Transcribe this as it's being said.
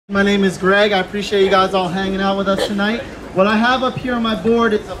My name is Greg. I appreciate you guys all hanging out with us tonight. What I have up here on my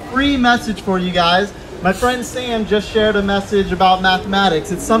board, it's a free message for you guys. My friend Sam just shared a message about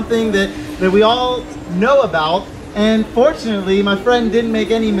mathematics. It's something that we all know about, and fortunately my friend didn't make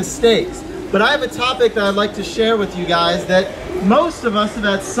any mistakes. But I have a topic that I'd like to share with you guys that most of us have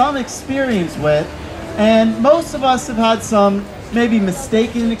had some experience with, and most of us have had some maybe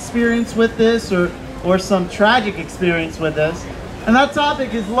mistaken experience with this or some tragic experience with this. And that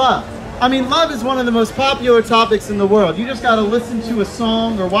topic is love. I mean, love is one of the most popular topics in the world. You just got to listen to a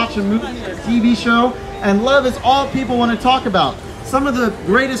song or watch a movie or a TV show, and love is all people want to talk about. Some of the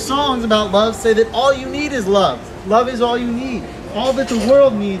greatest songs about love say that all you need is love. Love is all you need. All that the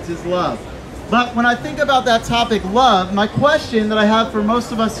world needs is love. But when I think about that topic, love, my question that I have for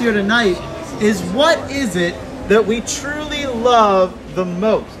most of us here tonight is, what is it that we truly love the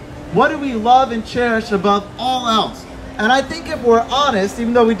most? What do we love and cherish above all else? And I think if we're honest,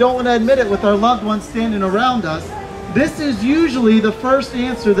 even though we don't want to admit it with our loved ones standing around us, this is usually the first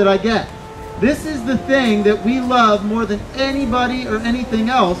answer that I get. This is the thing that we love more than anybody or anything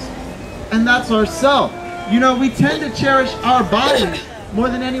else, and that's ourselves. You know, we tend to cherish our bodies more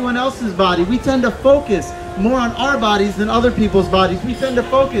than anyone else's body. We tend to focus more on our bodies than other people's bodies. We tend to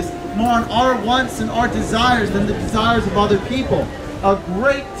focus more on our wants and our desires than the desires of other people. A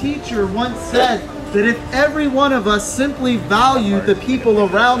great teacher once said that if every one of us simply valued the people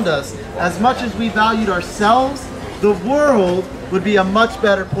around us as much as we valued ourselves, the world would be a much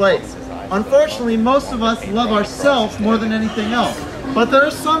better place. Unfortunately, most of us love ourselves more than anything else. But there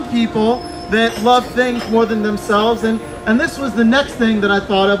are some people that love things more than themselves, and this was the next thing that I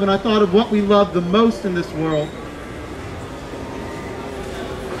thought of when I thought of what we love the most in this world.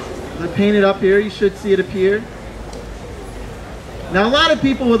 I painted up here, you should see it appear. Now, a lot of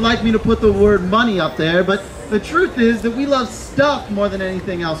people would like me to put the word money up there, but the truth is that we love stuff more than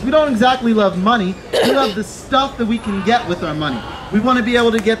anything else. We don't exactly love money. We love the stuff that we can get with our money. We want to be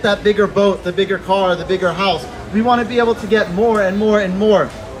able to get that bigger boat, the bigger car, the bigger house. We want to be able to get more and more and more.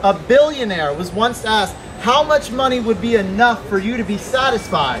 A billionaire was once asked, how much money would be enough for you to be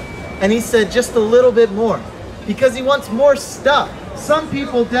satisfied? And he said, just a little bit more, because he wants more stuff. Some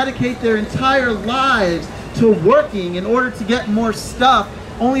people dedicate their entire lives to working in order to get more stuff,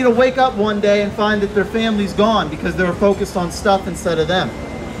 only to wake up one day and find that their family's gone because they were focused on stuff instead of them.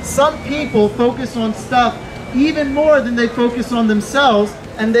 Some people focus on stuff even more than they focus on themselves,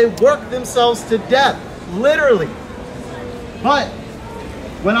 and they work themselves to death, literally. But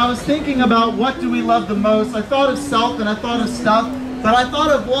when I was thinking about what do we love the most, I thought of self and I thought of stuff, but I thought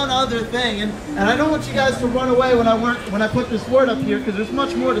of one other thing, and I don't want you guys to run away when I put this word up here, because there's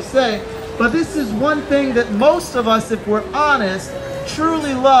much more to say. But this is one thing that most of us, if we're honest,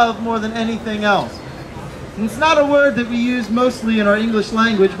 truly love more than anything else. And it's not a word that we use mostly in our English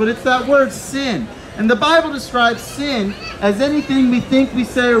language, but it's that word sin. And the Bible describes sin as anything we think, we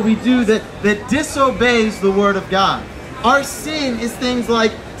say, or we do that disobeys the Word of God. Our sin is things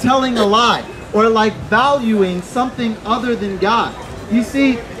like telling a lie, or like valuing something other than God. You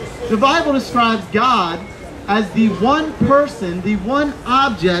see, the Bible describes God as the one person, the one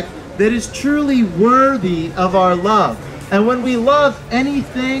object that is truly worthy of our love. And when we love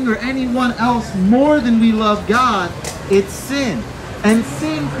anything or anyone else more than we love God, it's sin. And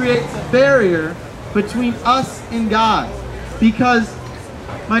sin creates a barrier between us and God. Because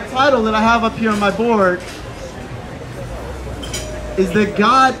my title that I have up here on my board is that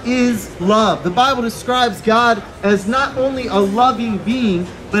God is love. The Bible describes God as not only a loving being,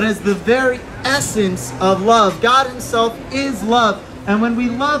 but as the very essence of love. God himself is love. And when we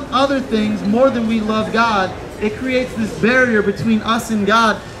love other things more than we love God, it creates this barrier between us and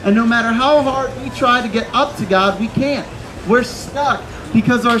God. And no matter how hard we try to get up to God, we can't. We're stuck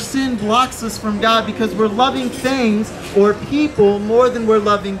because our sin blocks us from God, because we're loving things or people more than we're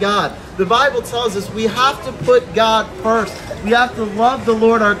loving God. The Bible tells us we have to put God first. We have to love the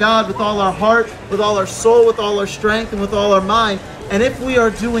Lord our God with all our heart, with all our soul, with all our strength, and with all our mind. And if we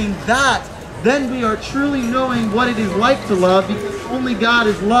are doing that, then we are truly knowing what it is like to love, because only God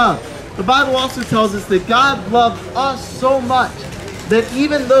is love. The Bible also tells us that God loved us so much that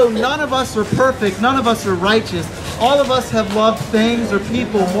even though none of us are perfect, none of us are righteous, all of us have loved things or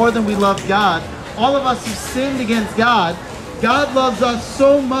people more than we love God. All of us have sinned against God. God loves us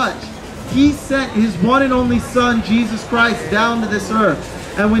so much, he sent his one and only Son, Jesus Christ, down to this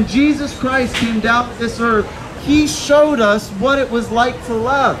earth. And when Jesus Christ came down to this earth, he showed us what it was like to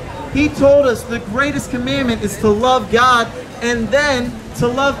love. He told us the greatest commandment is to love God and then to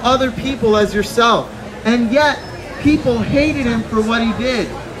love other people as yourself. And yet, people hated him for what he did.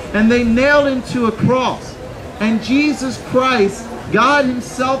 And they nailed him to a cross. And Jesus Christ God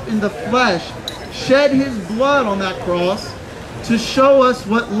himself in the flesh shed his blood on that cross to show us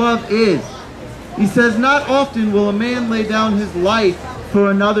what love is. He says, not often will a man lay down his life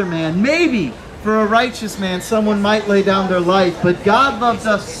for another man. Maybe for a righteous man, someone might lay down their life, but God loved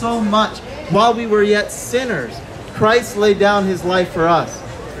us so much. While we were yet sinners, Christ laid down his life for us.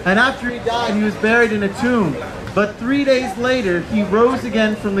 And after he died, he was buried in a tomb. But 3 days later, he rose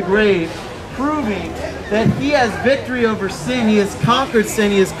again from the grave, proving that he has victory over sin. He has conquered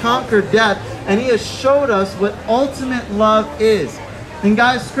death, and he has showed us what ultimate love is. And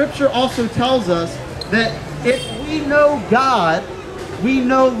guys, Scripture also tells us that if we know God, we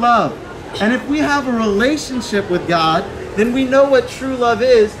know love. And if we have a relationship with God, then we know what true love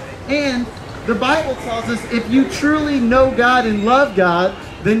is. And the Bible tells us if you truly know God and love God,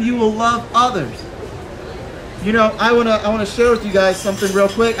 then you will love others. You know, I wanna share with you guys something real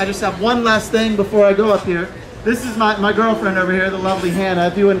quick. I just have one last thing before I go up here. This is my girlfriend over here, the lovely Hannah.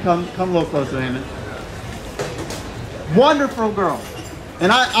 If you wouldn't come a little closer, Hannah. Wonderful girl.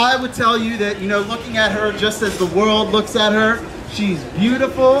 And I would tell you that, you know, looking at her just as the world looks at her, she's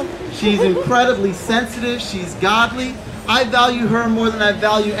beautiful, she's incredibly sensitive, she's godly. I value her more than I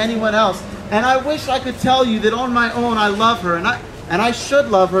value anyone else. And I wish I could tell you that on my own I love her, and I should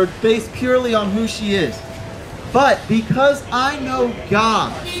love her based purely on who she is. But because I know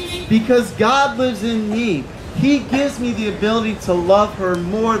God, because God lives in me, he gives me the ability to love her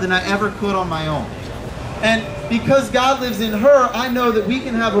more than I ever could on my own. And because God lives in her, I know that we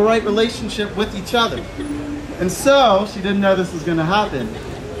can have a right relationship with each other. And so, she didn't know this was going to happen.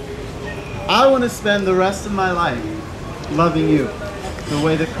 I want to spend the rest of my life loving you the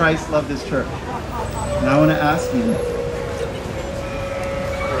way that Christ loved his church. And I want to ask you,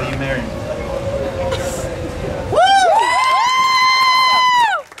 will you marry me?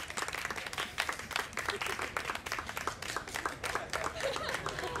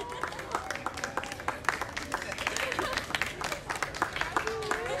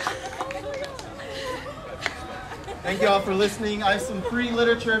 Thank you all for listening. I have some free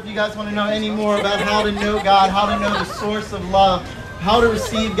literature if you guys want to know any more about how to know God, how to know the source of love, how to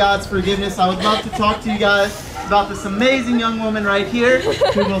receive God's forgiveness. I would love to talk to you guys about this amazing young woman right here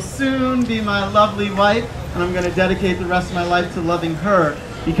who will soon be my lovely wife, and I'm going to dedicate the rest of my life to loving her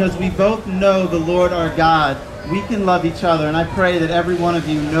because we both know the Lord our God. We can love each other, and I pray that every one of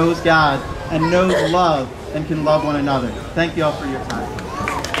you knows God and knows love and can love one another. Thank you all for your time.